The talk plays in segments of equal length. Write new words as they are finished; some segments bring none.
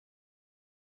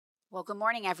Well, good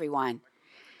morning, everyone.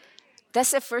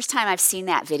 That's the first time I've seen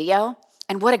that video.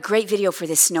 And what a great video for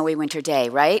this snowy winter day,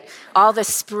 right? All the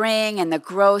spring and the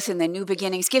growth and the new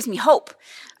beginnings gives me hope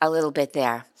a little bit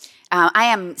there. I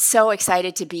am so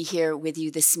excited to be here with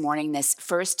you this morning, this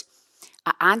first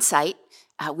on-site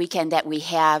weekend that we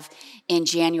have in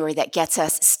January that gets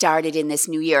us started in this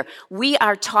new year. We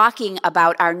are talking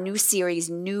about our new series,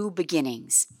 New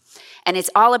Beginnings. And it's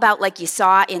all about, like you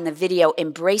saw in the video,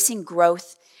 embracing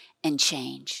growth and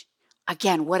change.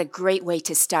 Again, what a great way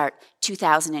to start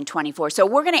 2024. So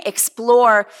we're going to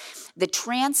explore the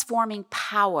transforming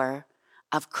power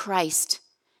of Christ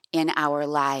in our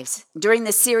lives. During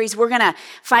this series, we're going to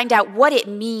find out what it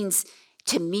means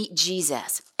to meet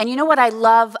Jesus. And you know what I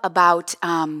love about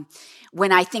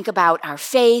when I think about our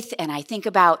faith and I think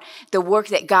about the work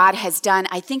that God has done,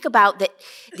 I think about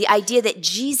the idea that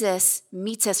Jesus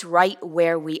meets us right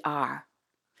where we are.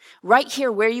 Right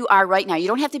here where you are right now. You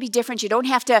don't have to be different. You don't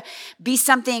have to be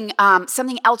something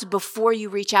else before you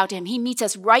reach out to him. He meets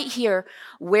us right here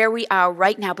where we are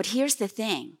right now. But here's the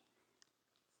thing.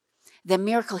 The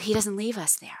miracle, he doesn't leave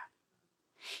us there.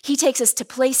 He takes us to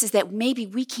places that maybe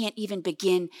we can't even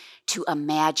begin to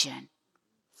imagine.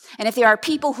 And if there are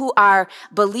people who are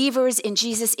believers in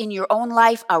Jesus in your own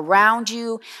life, around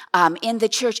you, in the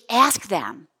church, ask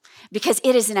them. Because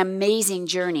it is an amazing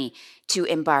journey to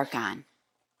embark on.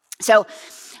 So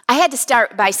I had to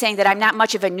start by saying that I'm not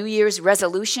much of a New Year's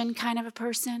resolution kind of a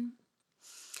person,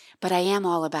 but I am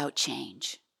all about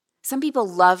change. Some people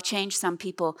love change. Some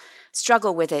people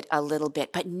struggle with it a little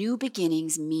bit, but new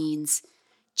beginnings means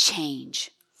change.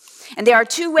 And there are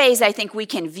two ways I think we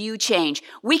can view change.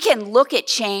 We can look at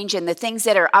change and the things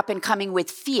that are up and coming with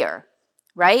fear,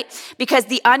 right? Because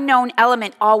the unknown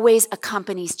element always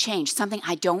accompanies change, something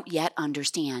I don't yet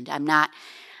understand. I'm not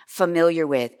familiar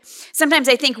with. Sometimes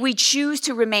I think we choose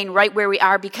to remain right where we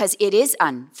are because it is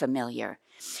unfamiliar.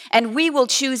 And we will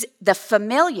choose the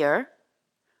familiar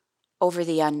over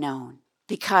the unknown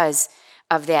because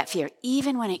of that fear,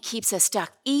 even when it keeps us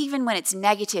stuck, even when it's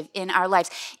negative in our lives,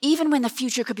 even when the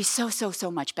future could be so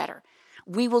much better.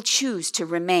 We will choose to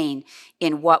remain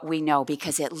in what we know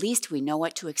because at least we know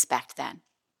what to expect then.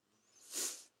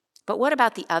 But what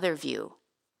about the other view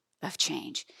of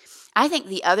change? I think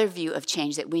the other view of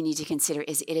change that we need to consider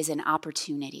is it is an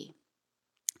opportunity.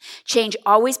 Change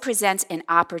always presents an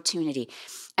opportunity.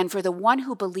 And for the one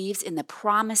who believes in the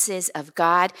promises of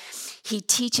God, he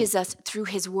teaches us through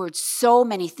his word so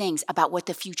many things about what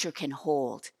the future can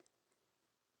hold.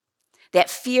 That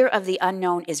fear of the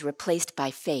unknown is replaced by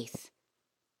faith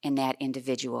in that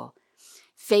individual.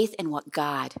 Faith in what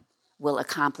God will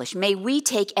accomplish. May we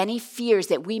take any fears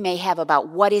that we may have about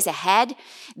what is ahead,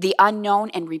 the unknown,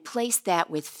 and replace that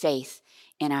with faith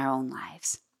in our own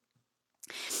lives.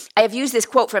 I have used this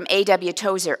quote from A.W.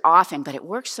 Tozer often, but it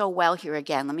works so well here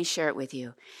again. Let me share it with you.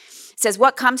 It says,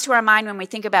 what comes to our mind when we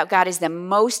think about God is the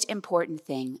most important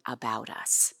thing about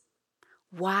us.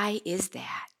 Why is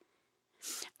that?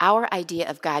 Our idea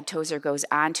of God, Tozer goes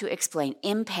on to explain,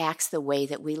 impacts the way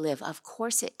that we live. Of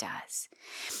course it does.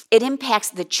 It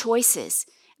impacts the choices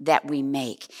that we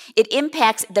make. It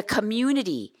impacts the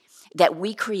community that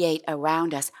we create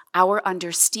around us. Our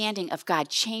understanding of God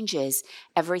changes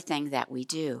everything that we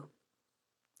do.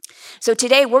 So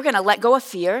today we're going to let go of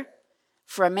fear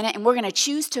for a minute, and we're going to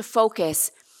choose to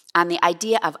focus on the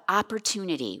idea of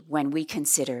opportunity when we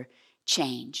consider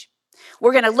change.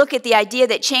 We're going to look at the idea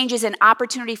that change is an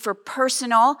opportunity for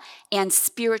personal and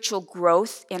spiritual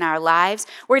growth in our lives.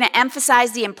 We're going to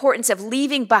emphasize the importance of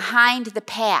leaving behind the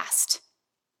past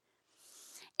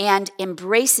and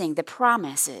embracing the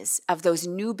promises of those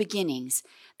new beginnings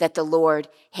that the Lord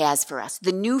has for us.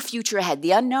 The new future ahead,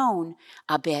 the unknown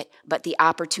a bit, but the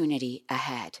opportunity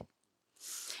ahead.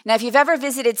 Now, if you've ever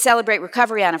visited Celebrate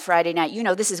Recovery on a Friday night, you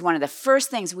know this is one of the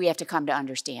first things we have to come to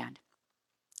understand.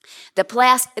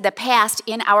 The past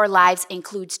in our lives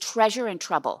includes treasure and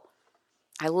trouble.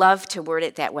 I love to word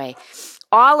it that way.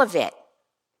 All of it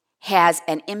has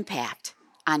an impact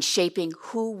on shaping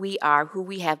who we are, who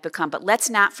we have become. But let's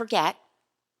not forget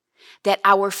that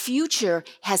our future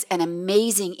has an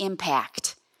amazing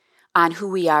impact on who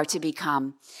we are to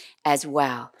become as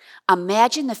well.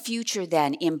 Imagine the future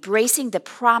then, embracing the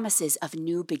promises of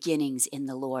new beginnings in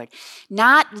the Lord.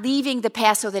 Not leaving the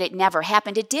past so that it never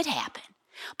happened. It did happen.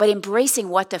 But embracing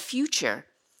what the future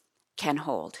can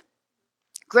hold.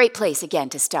 Great place, again,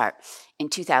 to start in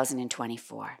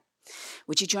 2024.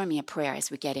 Would you join me in prayer as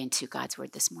we get into God's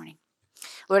word this morning?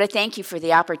 Lord, I thank you for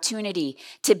the opportunity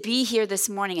to be here this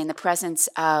morning in the presence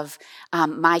of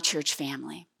my church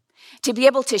family. To be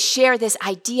able to share this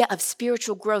idea of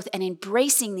spiritual growth and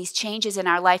embracing these changes in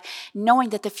our life, knowing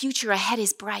that the future ahead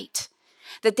is bright,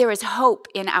 that there is hope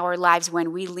in our lives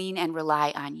when we lean and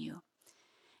rely on you.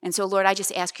 And so, Lord, I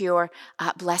just ask your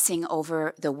blessing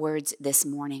over the words this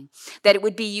morning, that it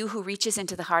would be you who reaches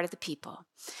into the heart of the people,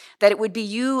 that it would be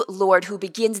you, Lord, who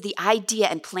begins the idea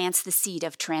and plants the seed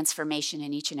of transformation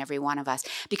in each and every one of us,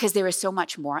 because there is so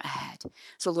much more ahead.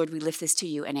 So, Lord, we lift this to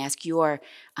you and ask your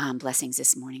blessings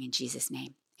this morning in Jesus'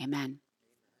 name. Amen.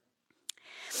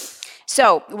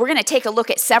 So we're going to take a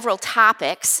look at several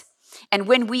topics, and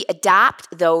when we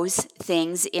adopt those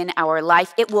things in our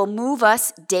life, it will move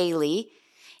us daily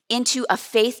into a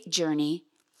faith journey,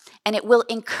 and it will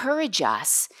encourage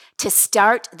us to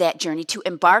start that journey, to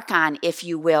embark on, if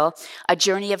you will, a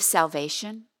journey of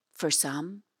salvation for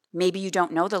some. Maybe you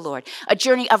don't know the Lord. A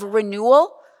journey of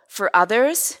renewal for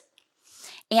others,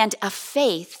 and a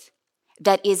faith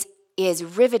that is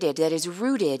riveted, that is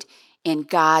rooted in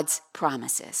God's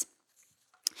promises.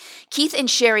 Keith and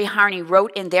Sherry Harney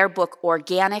wrote in their book,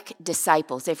 Organic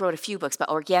Disciples. They've wrote a few books, but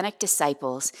Organic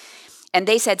Disciples. And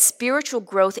they said spiritual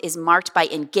growth is marked by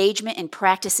engagement in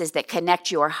practices that connect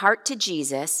your heart to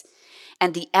Jesus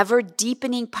and the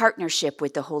ever-deepening partnership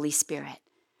with the Holy Spirit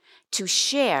to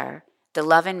share the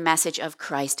love and message of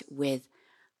Christ with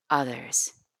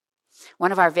others.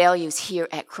 One of our values here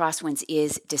at Crosswinds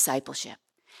is discipleship,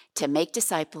 to make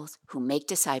disciples who make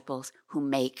disciples who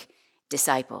make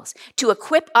disciples, to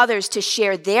equip others to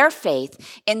share their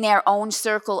faith in their own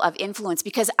circle of influence,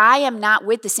 because I am not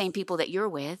with the same people that you're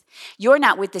with. You're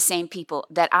not with the same people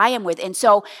that I am with. And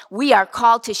so we are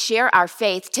called to share our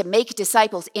faith, to make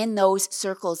disciples in those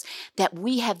circles that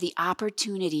we have the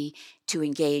opportunity to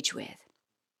engage with.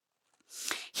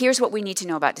 Here's what we need to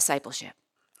know about discipleship.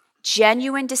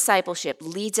 Genuine discipleship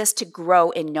leads us to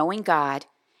grow in knowing God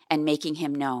and making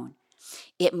him known.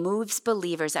 It moves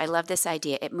believers, I love this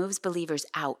idea, it moves believers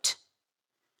out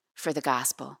for the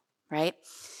gospel, right?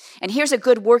 And here's a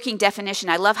good working definition.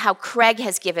 I love how Craig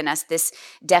has given us this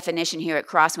definition here at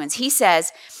Crosswinds. He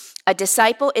says, a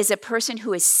disciple is a person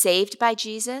who is saved by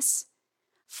Jesus,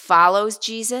 follows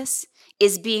Jesus,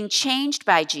 is being changed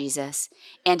by Jesus,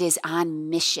 and is on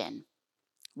mission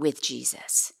with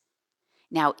Jesus.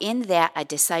 Now, in that, a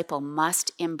disciple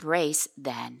must embrace,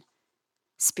 then,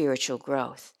 spiritual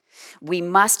growth. We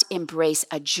must embrace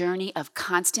a journey of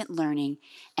constant learning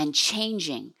and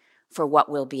changing for what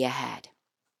will be ahead.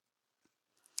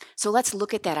 So let's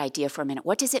look at that idea for a minute.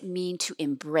 What does it mean to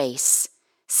embrace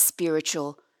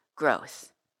spiritual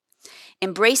growth?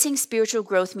 Embracing spiritual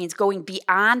growth means going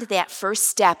beyond that first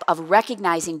step of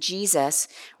recognizing Jesus,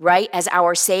 right, as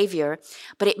our Savior,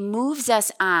 but it moves us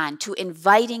on to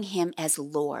inviting him as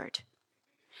Lord.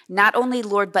 Not only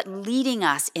Lord, but leading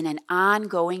us in an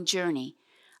ongoing journey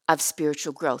of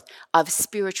spiritual growth, of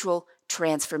spiritual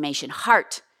transformation,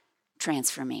 heart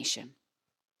transformation.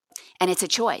 And it's a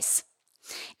choice.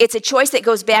 It's a choice that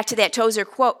goes back to that Tozer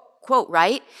quote,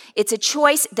 right? It's a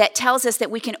choice that tells us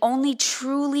that we can only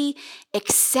truly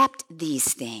accept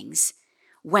these things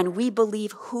when we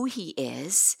believe who he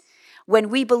is, when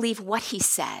we believe what he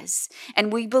says,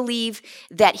 and we believe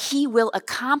that he will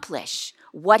accomplish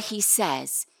what he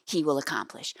says he will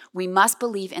accomplish. We must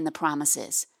believe in the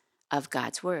promises of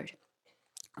God's word.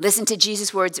 Listen to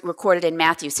Jesus' words recorded in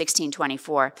Matthew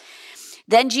 16:24.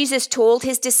 Then Jesus told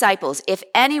his disciples, if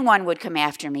anyone would come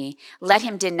after me, let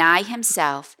him deny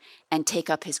himself and take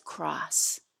up his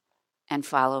cross and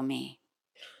follow me.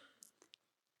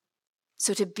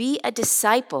 So to be a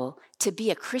disciple, to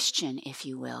be a Christian, if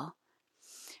you will,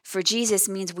 for Jesus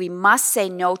means we must say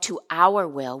no to our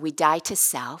will. We die to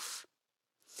self.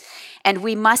 And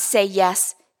we must say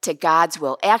yes to God's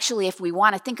will. Actually, if we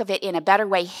want to think of it in a better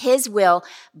way, his will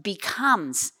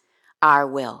becomes our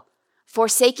will,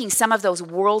 forsaking some of those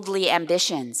worldly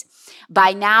ambitions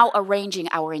by now arranging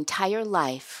our entire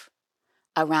life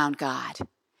around God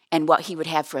and what he would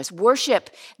have for us. Worship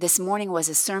this morning was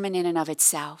a sermon in and of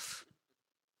itself.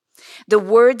 The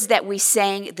words that we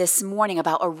sang this morning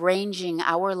about arranging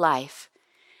our life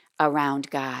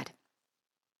around God.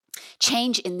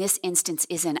 Change in this instance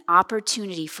is an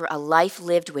opportunity for a life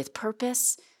lived with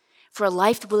purpose, for a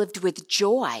life lived with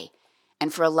joy,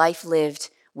 and for a life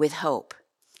lived with hope,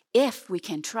 if we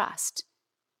can trust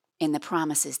in the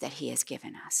promises that he has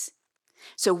given us.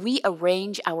 So we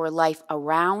arrange our life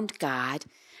around God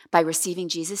by receiving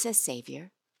Jesus as Savior,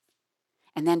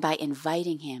 and then by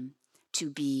inviting him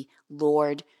to be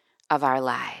Lord of our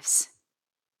lives.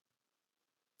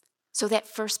 So that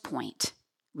first point,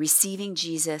 receiving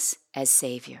Jesus as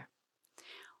Savior.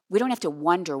 We don't have to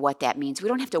wonder what that means. We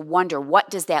don't have to wonder what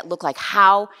does that look like.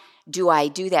 How do I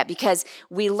do that? Because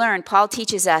we learn, Paul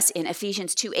teaches us in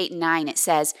Ephesians 2:8-9, it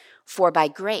says, "For by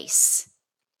grace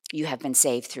you have been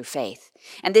saved through faith.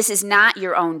 And this is not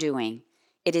your own doing.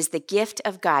 It is the gift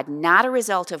of God, not a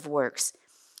result of works,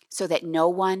 so that no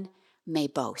one may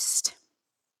boast."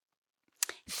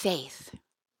 Faith,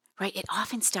 right? It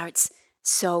often starts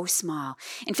so small.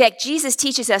 In fact, Jesus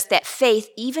teaches us that faith,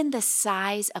 even the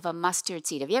size of a mustard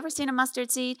seed. Have you ever seen a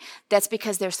mustard seed? That's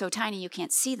because they're so tiny you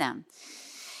can't see them.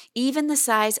 Even the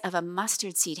size of a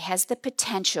mustard seed has the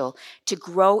potential to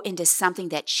grow into something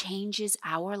that changes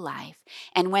our life.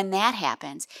 And when that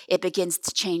happens, it begins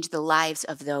to change the lives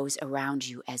of those around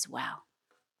you as well.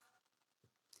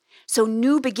 So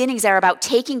new beginnings are about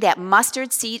taking that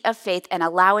mustard seed of faith and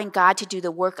allowing God to do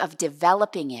the work of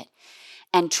developing it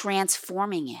and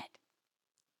transforming it.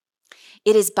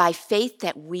 It is by faith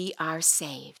that we are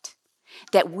saved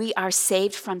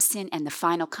from sin and the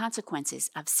final consequences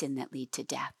of sin that lead to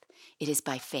death. It is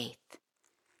by faith.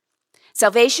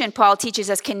 Salvation, Paul teaches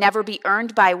us, can never be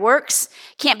earned by works,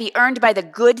 can't be earned by the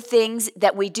good things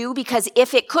that we do, because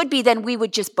if it could be, then we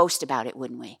would just boast about it,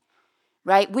 wouldn't we?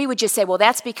 Right? We would just say, well,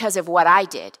 that's because of what I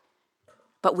did.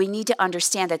 But we need to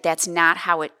understand that that's not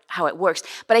how it works.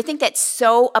 But I think that's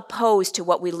so opposed to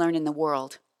what we learn in the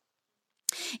world.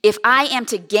 If I am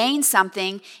to gain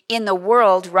something in the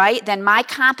world, right, then my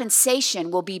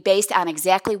compensation will be based on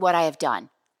exactly what I have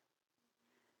done,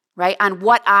 right, on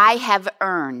what I have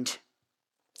earned.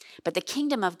 But the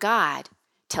kingdom of God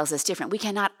tells us different. We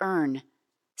cannot earn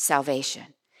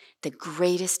salvation, the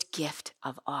greatest gift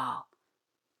of all.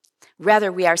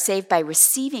 Rather, we are saved by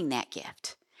receiving that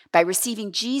gift, by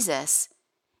receiving Jesus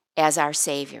as our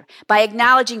Savior, by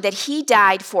acknowledging that He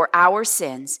died for our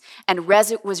sins and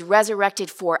was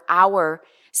resurrected for our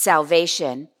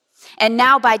salvation, and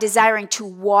now by desiring to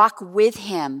walk with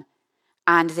Him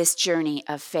on this journey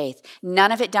of faith.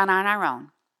 None of it done on our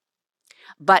own,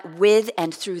 but with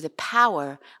and through the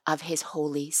power of His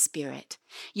Holy Spirit.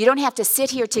 You don't have to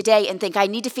sit here today and think, I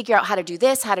need to figure out how to do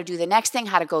this, how to do the next thing,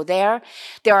 how to go there.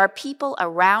 There are people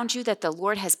around you that the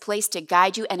Lord has placed to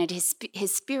guide you, and it is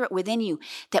His Spirit within you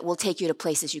that will take you to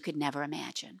places you could never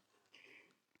imagine.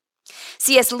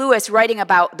 C.S. Lewis, writing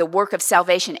about the work of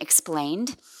salvation,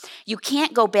 explained, you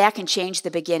can't go back and change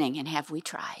the beginning, and have we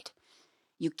tried?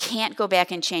 You can't go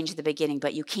back and change the beginning,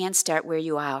 but you can start where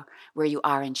you are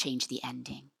and change the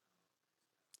ending.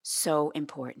 So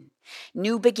important.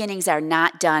 New beginnings are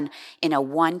not done in a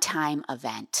one-time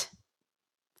event.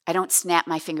 I don't snap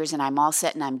my fingers and I'm all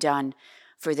set and I'm done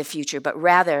for the future, but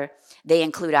rather they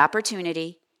include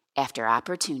opportunity after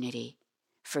opportunity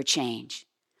for change,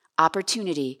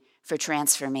 opportunity for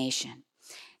transformation.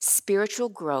 Spiritual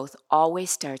growth always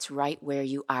starts right where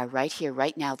you are, right here,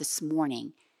 right now, this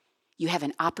morning. You have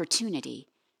an opportunity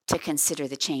to consider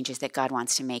the changes that God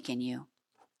wants to make in you.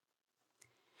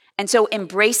 And so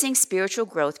embracing spiritual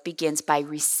growth begins by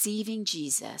receiving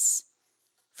Jesus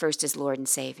first as Lord and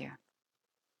Savior.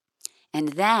 And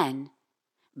then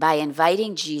by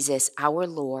inviting Jesus, our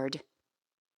Lord,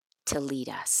 to lead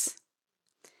us.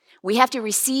 We have to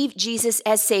receive Jesus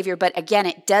as Savior, but again,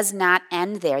 it does not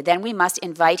end there. Then we must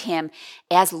invite Him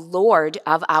as Lord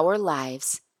of our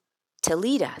lives to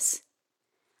lead us.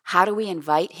 How do we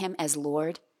invite Him as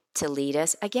Lord to lead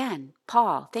us? Again,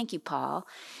 Paul, thank you, Paul,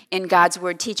 in God's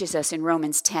Word teaches us in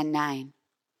Romans 10:9.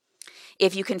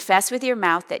 If you confess with your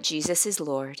mouth that Jesus is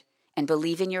Lord and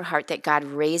believe in your heart that God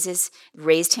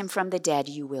raised Him from the dead,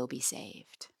 you will be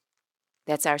saved.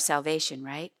 That's our salvation,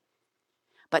 right?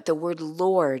 But the word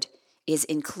Lord is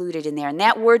included in there. And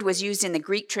that word was used in the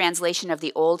Greek translation of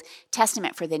the Old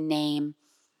Testament for the name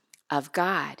of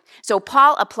God. So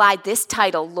Paul applied this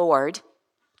title, Lord,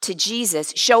 to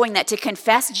Jesus, showing that to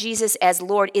confess Jesus as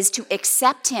Lord is to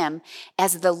accept Him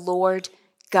as the Lord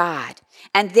God,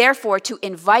 and therefore to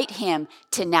invite Him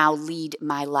to now lead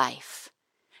my life,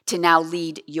 to now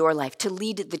lead your life, to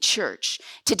lead the church,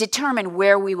 to determine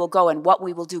where we will go and what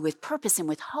we will do with purpose and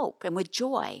with hope and with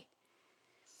joy.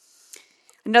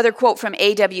 Another quote from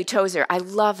A.W. Tozer. I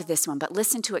love this one, but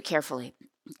listen to it carefully.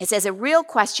 It says, a real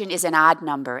question is an odd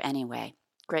number anyway.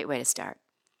 Great way to start.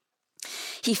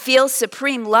 He feels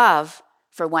supreme love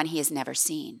for one he has never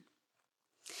seen.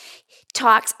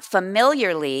 Talks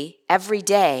familiarly every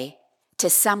day to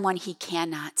someone he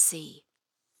cannot see.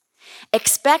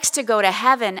 Expects to go to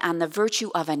heaven on the virtue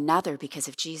of another because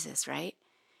of Jesus, right?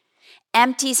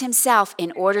 Empties himself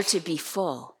in order to be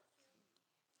full.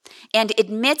 And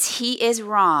admits he is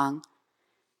wrong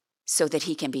so that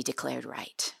he can be declared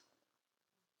right.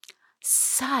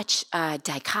 Such a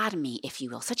dichotomy, if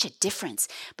you will, such a difference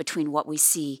between what we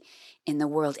see in the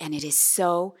world. And it is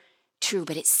so true,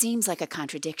 but it seems like a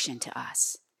contradiction to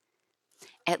us.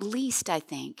 at least, I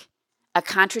think, a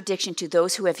contradiction to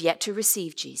those who have yet to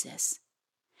receive Jesus,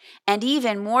 and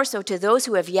even more so to those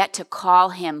who have yet to call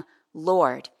him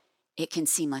Lord. It can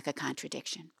seem like a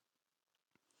contradiction.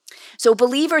 So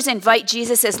believers invite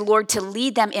Jesus as Lord to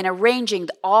lead them in arranging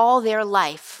all their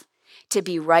life to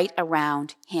be right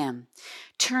around him,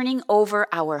 turning over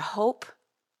our hope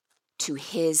to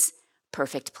his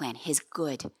perfect plan, his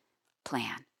good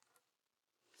plan.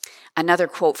 Another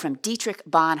quote from Dietrich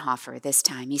Bonhoeffer this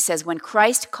time. He says, when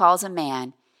Christ calls a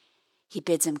man, he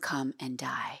bids him come and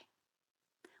die.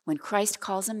 When Christ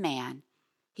calls a man,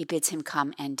 he bids him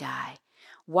come and die.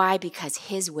 Why? Because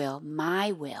his will,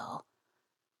 my will,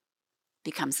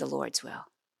 becomes the Lord's will.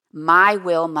 My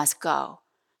will must go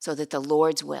so that the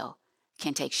Lord's will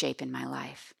can take shape in my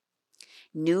life.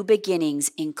 New beginnings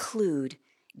include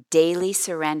daily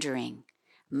surrendering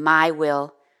my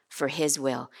will for his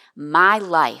will, my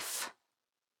life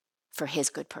for his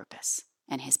good purpose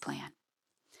and his plan.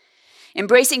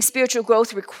 Embracing spiritual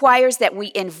growth requires that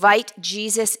we invite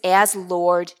Jesus as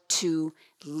Lord to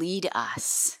lead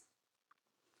us.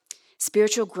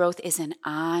 Spiritual growth is an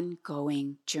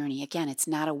ongoing journey. Again, it's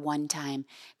not a one-time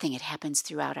thing. It happens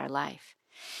throughout our life.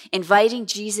 Inviting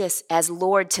Jesus as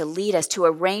Lord to lead us, to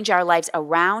arrange our lives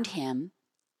around him,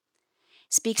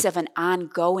 speaks of an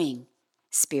ongoing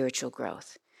spiritual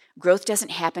growth. Growth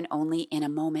doesn't happen only in a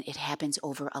moment. It happens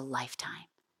over a lifetime.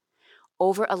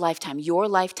 Over a lifetime, your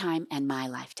lifetime and my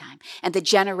lifetime, and the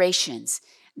generations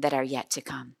that are yet to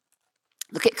come.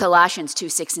 Look at Colossians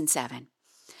 2:6-7.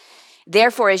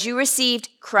 Therefore, as you received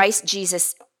Christ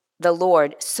Jesus the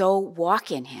Lord, so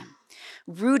walk in him,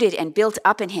 rooted and built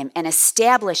up in him and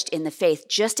established in the faith,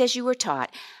 just as you were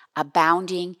taught,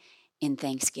 abounding in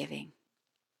thanksgiving.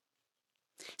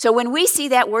 So when we see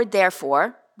that word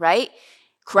therefore, right?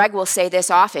 Craig will say this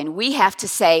often, we have to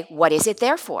say, what is it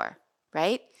there for,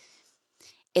 right?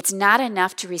 It's not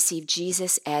enough to receive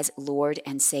Jesus as Lord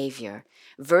and Savior.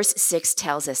 Verse 6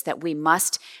 tells us that we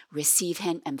must receive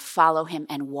him and follow him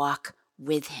and walk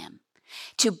with him.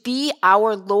 To be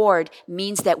our Lord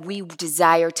means that we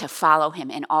desire to follow him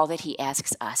in all that he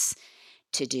asks us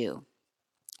to do.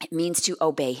 It means to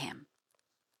obey him.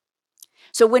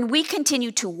 So when we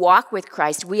continue to walk with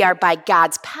Christ, we are by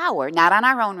God's power, not on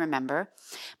our own, remember,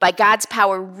 by God's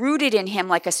power rooted in him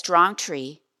like a strong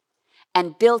tree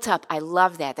and built up. I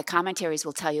love that. The commentaries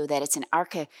will tell you that it's an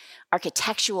architect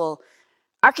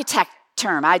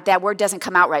term. That word doesn't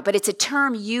come out right, but it's a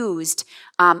term used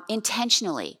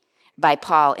intentionally by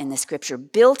Paul in the scripture.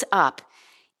 Built up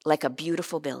like a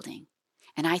beautiful building.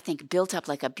 And I think built up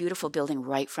like a beautiful building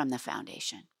right from the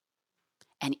foundation.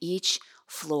 And each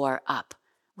floor up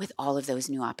with all of those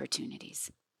new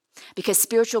opportunities. Because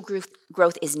spiritual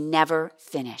growth is never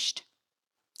finished.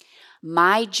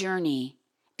 My journey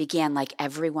began like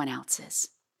everyone else's,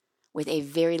 with a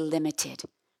very limited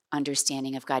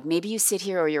understanding of God. Maybe you sit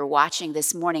here or you're watching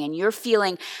this morning and you're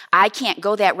feeling, I can't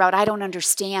go that route. I don't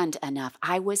understand enough.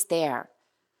 I was there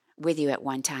with you at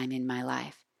one time in my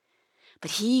life.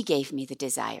 But he gave me the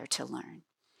desire to learn.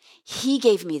 He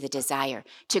gave me the desire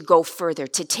to go further,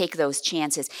 to take those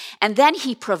chances. And then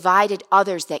he provided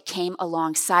others that came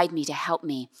alongside me to help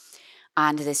me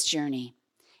on this journey.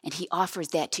 And he offers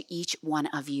that to each one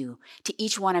of you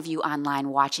online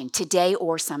watching today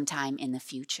or sometime in the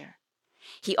future.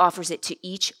 He offers it to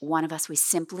each one of us. We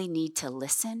simply need to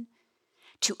listen,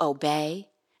 to obey,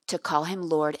 to call him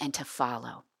Lord, and to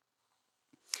follow.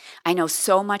 I know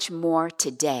so much more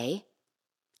today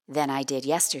than I did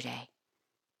yesterday.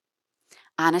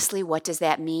 Honestly, what does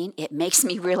that mean? It makes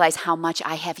me realize how much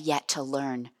I have yet to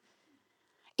learn.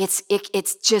 It's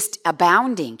just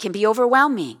abounding, can be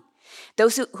overwhelming.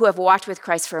 Those who have walked with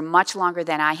Christ for much longer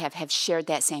than I have shared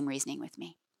that same reasoning with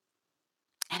me.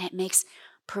 And it makes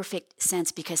perfect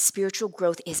sense because spiritual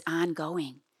growth is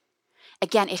ongoing.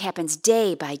 Again, it happens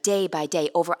day by day by day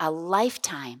over a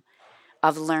lifetime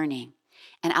of learning.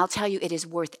 And I'll tell you, it is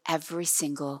worth every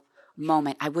single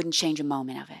moment. I wouldn't change a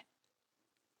moment of it.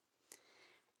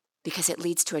 Because it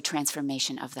leads to a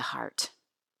transformation of the heart.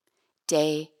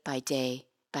 Day by day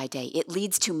by day. It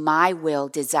leads to my will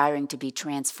desiring to be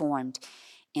transformed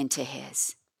into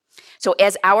his. So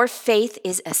as our faith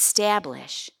is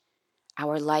established,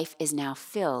 our life is now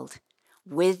filled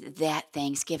with that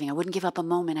thanksgiving. I wouldn't give up a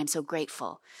moment. I'm so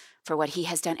grateful for what he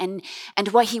has done and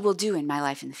what he will do in my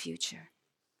life in the future.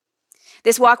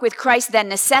 This walk with Christ then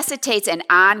necessitates an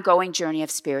ongoing journey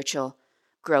of spiritual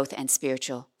growth and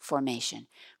spiritual formation.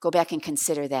 Go back and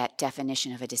consider that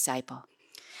definition of a disciple.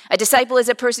 A disciple is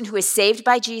a person who is saved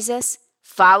by Jesus,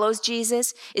 follows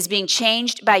Jesus, is being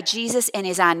changed by Jesus, and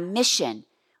is on mission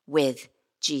with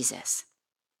Jesus.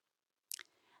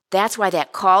 That's why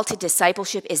that call to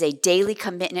discipleship is a daily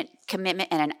commitment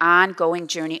and an ongoing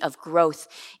journey of growth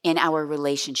in our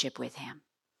relationship with him.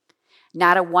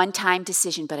 Not a one-time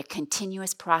decision, but a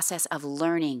continuous process of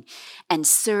learning and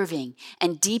serving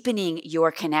and deepening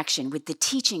your connection with the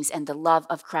teachings and the love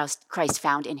of Christ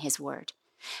found in his word,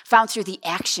 found through the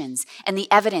actions and the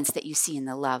evidence that you see in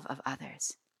the love of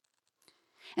others.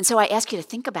 And so I ask you to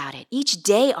think about it. Each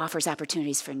day offers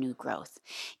opportunities for new growth.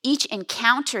 Each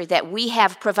encounter that we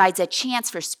have provides a chance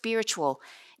for spiritual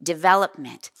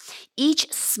development.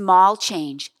 Each small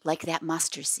change, like that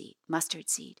mustard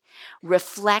seed,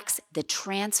 reflects the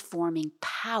transforming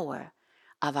power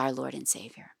of our Lord and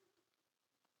Savior.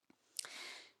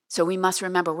 So we must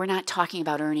remember, we're not talking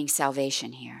about earning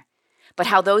salvation here, but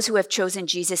how those who have chosen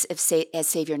Jesus as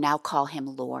Savior now call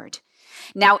him Lord.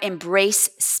 Now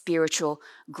embrace spiritual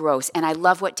growth. And I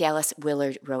love what Dallas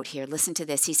Willard wrote here. Listen to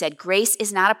this. He said, grace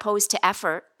is not opposed to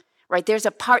effort, right? There's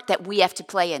a part that we have to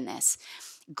play in this.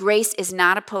 Grace is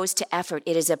not opposed to effort.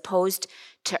 It is opposed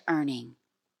to earning.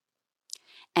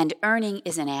 And earning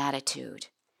is an attitude.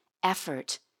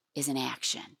 Effort is an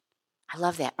action. I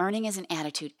love that. Earning is an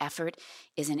attitude. Effort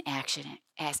is an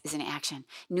action.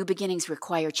 New beginnings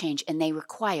require change, and they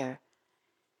require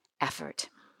effort.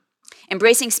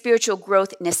 Embracing spiritual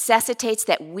growth necessitates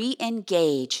that we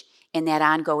engage in that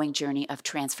ongoing journey of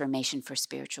transformation for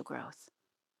spiritual growth.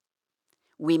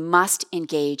 We must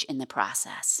engage in the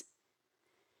process.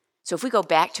 So if we go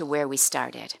back to where we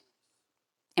started,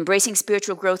 embracing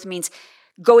spiritual growth means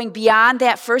going beyond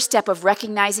that first step of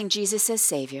recognizing Jesus as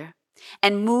Savior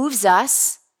and moves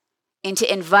us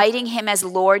into inviting him as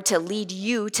Lord to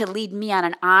lead me on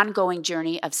an ongoing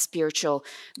journey of spiritual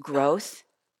growth.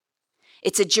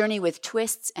 It's a journey with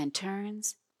twists and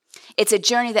turns. It's a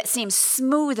journey that seems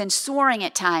smooth and soaring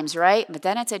at times, right? But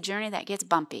then it's a journey that gets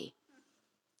bumpy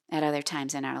at other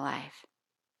times in our life.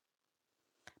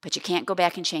 But you can't go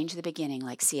back and change the beginning,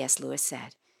 like C.S. Lewis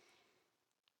said.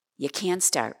 You can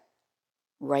start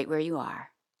right where you are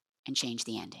and change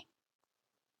the ending.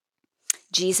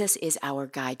 Jesus is our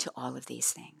guide to all of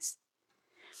these things.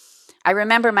 I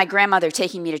remember my grandmother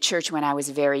taking me to church when I was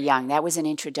very young. That was an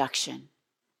introduction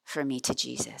for me to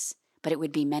Jesus. But it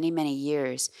would be many, many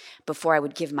years before I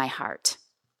would give my heart,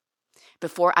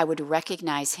 before I would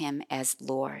recognize him as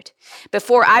Lord,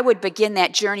 before I would begin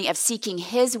that journey of seeking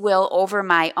his will over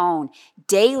my own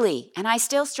daily. And I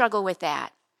still struggle with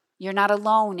that. You're not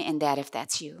alone in that if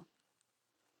that's you.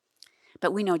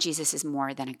 But we know Jesus is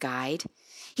more than a guide.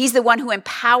 He's the one who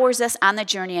empowers us on the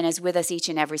journey and is with us each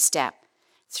and every step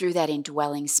through that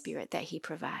indwelling spirit that he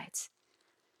provides.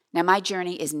 Now, my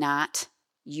journey is not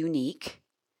unique.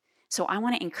 So I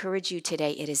want to encourage you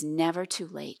today, it is never too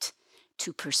late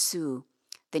to pursue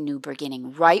the new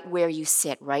beginning right where you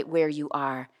sit, right where you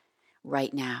are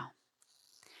right now.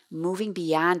 Moving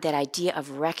beyond that idea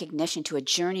of recognition to a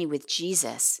journey with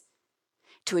Jesus,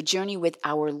 to a journey with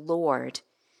our Lord,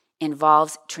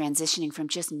 involves transitioning from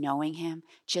just knowing him,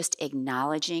 just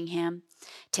acknowledging him,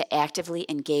 to actively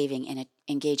engaging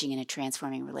in a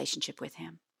transforming relationship with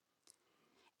him.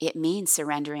 It means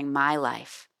surrendering my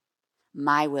life,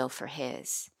 my will for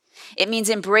his. It means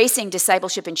embracing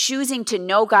discipleship and choosing to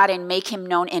know God and make him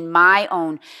known in my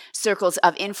own circles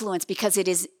of influence, because it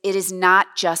is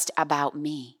not just about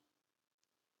me.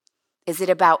 It's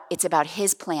about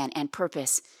his plan and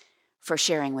purpose for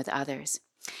sharing with others.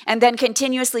 And then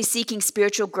continuously seeking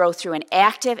spiritual growth through an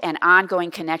active and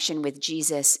ongoing connection with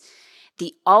Jesus,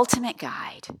 the ultimate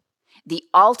guide, the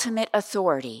ultimate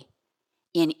authority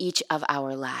in each of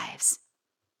our lives.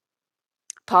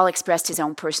 Paul expressed his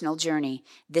own personal journey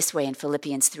this way in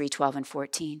Philippians 3:12 and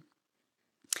 14.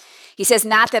 He says,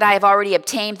 "Not that I have already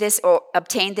obtained this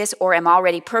or am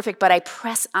already perfect, but I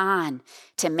press on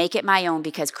to make it my own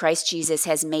because Christ Jesus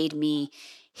has made me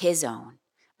his own.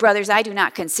 Brothers, I do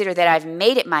not consider that I've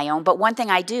made it my own, but one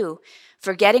thing I do,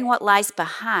 forgetting what lies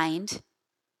behind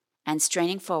and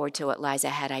straining forward to what lies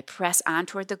ahead, I press on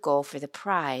toward the goal for the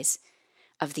prize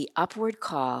of the upward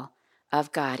call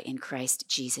of God in Christ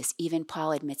Jesus." Even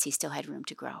Paul admits he still had room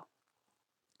to grow.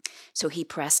 So he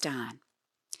pressed on.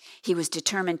 He was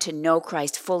determined to know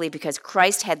Christ fully because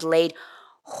Christ had laid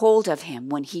hold of him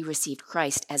when he received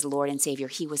Christ as Lord and Savior.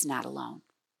 He was not alone.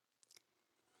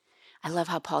 I love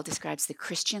how Paul describes the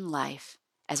Christian life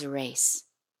as a race.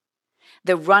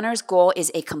 The runner's goal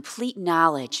is a complete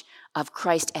knowledge of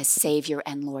Christ as Savior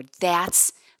and Lord.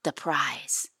 That's the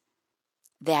prize.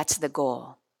 That's the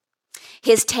goal.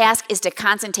 His task is to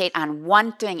concentrate on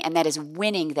one thing, and that is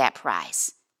winning that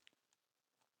prize.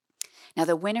 Now,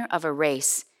 the winner of a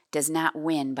race does not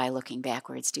win by looking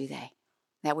backwards, do they?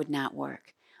 That would not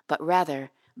work, but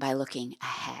rather by looking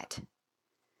ahead.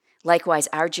 Likewise,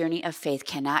 our journey of faith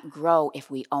cannot grow if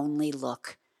we only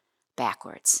look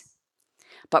backwards.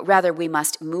 But rather, we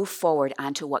must move forward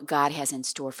onto what God has in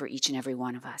store for each and every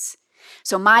one of us.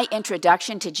 So my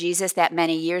introduction to Jesus that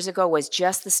many years ago was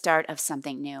just the start of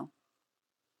something new.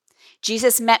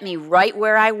 Jesus met me right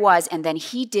where I was, and then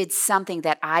he did something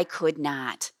that I could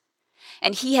not.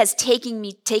 And he has taken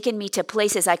me to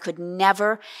places I could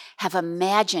never have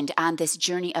imagined on this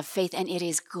journey of faith, and it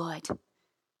is good.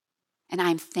 And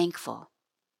I'm thankful.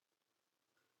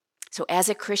 So as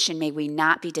a Christian, may we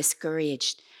not be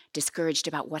discouraged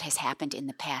about what has happened in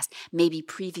the past, maybe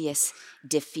previous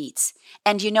defeats.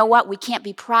 And you know what? We can't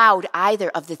be proud either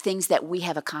of the things that we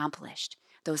have accomplished.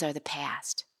 Those are the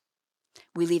past.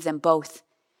 We leave them both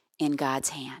in God's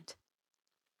hand.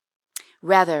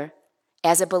 Rather,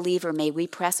 as a believer, may we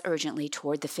press urgently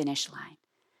toward the finish line,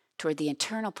 toward the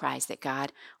eternal prize that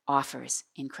God offers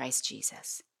in Christ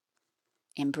Jesus.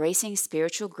 Embracing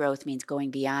spiritual growth means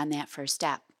going beyond that first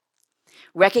step,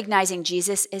 recognizing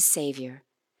Jesus as Savior,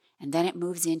 and then it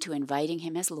moves into inviting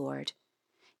him as Lord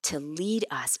to lead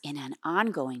us in an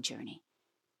ongoing journey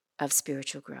of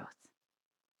spiritual growth.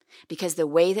 Because the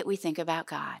way that we think about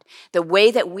God, the way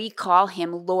that we call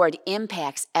him Lord,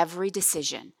 impacts every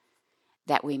decision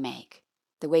that we make,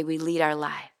 the way we lead our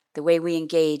life, the way we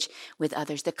engage with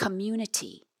others, the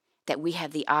community that we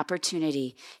have the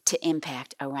opportunity to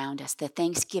impact around us, the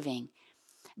thanksgiving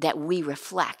that we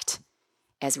reflect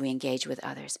as we engage with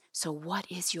others. So what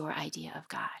is your idea of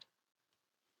God?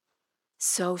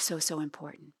 So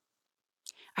important.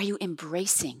 Are you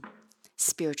embracing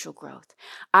spiritual growth?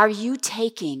 Are you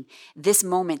taking this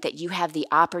moment that you have the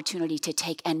opportunity to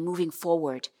take and moving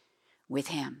forward with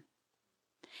him?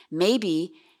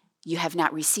 Maybe you have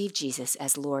not received Jesus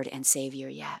as Lord and Savior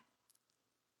yet.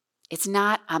 It's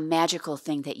not a magical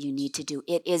thing that you need to do.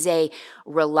 It is a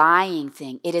relying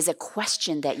thing. It is a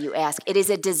question that you ask. It is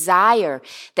a desire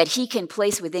that he can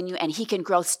place within you, and he can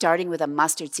grow starting with a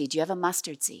mustard seed. Do you have a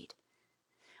mustard seed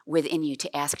within you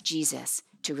to ask Jesus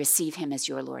to receive him as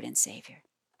your Lord and Savior?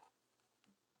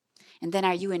 And then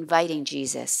are you inviting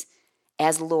Jesus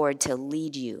as Lord to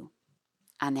lead you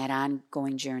on that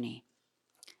ongoing journey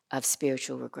of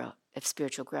spiritual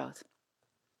growth?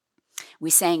 We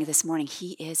sang this morning,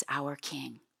 he is our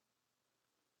King.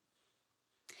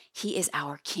 He is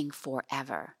our King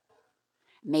forever.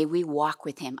 May we walk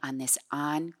with him on this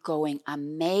ongoing,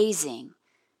 amazing,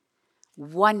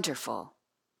 wonderful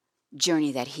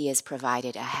journey that he has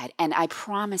provided ahead. And I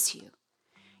promise you,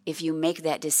 if you make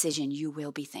that decision, you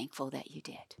will be thankful that you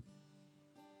did.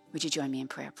 Would you join me in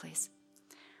prayer, please?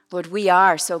 Lord, we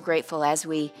are so grateful as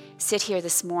we sit here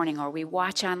this morning, or we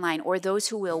watch online, or those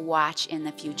who will watch in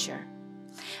the future,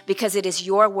 because it is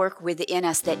your work within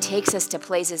us that takes us to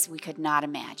places we could not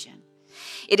imagine.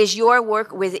 It is your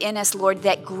work within us, Lord,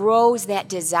 that grows that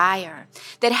desire,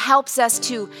 that helps us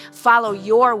to follow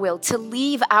your will, to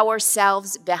leave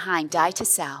ourselves behind, die to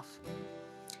self,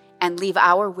 and leave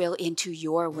our will into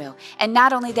your will. And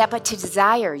not only that, but to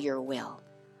desire your will,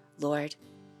 Lord,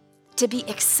 to be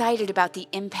excited about the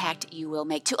impact you will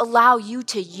make, to allow you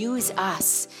to use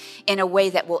us in a way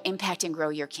that will impact and grow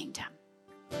your kingdom.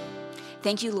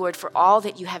 Thank you, Lord, for all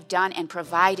that you have done and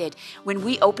provided. When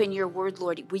we open your word,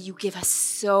 Lord, will you give us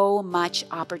so much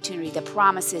opportunity, the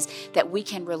promises that we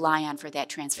can rely on for that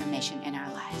transformation in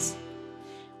our lives.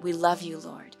 We love you,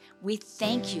 Lord. We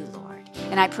thank you, Lord.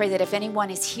 And I pray that if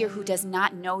anyone is here who does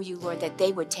not know you, Lord, that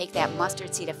they would take that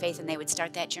mustard seed of faith and they would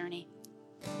start that journey.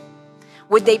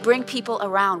 Would they bring people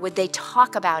around? Would they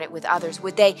talk about it with others?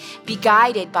 Would they be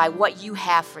guided by what you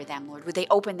have for them, Lord? Would they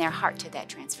open their heart to that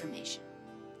transformation?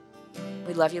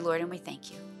 We love you, Lord, and we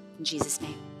thank you. In Jesus'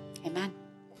 name, amen.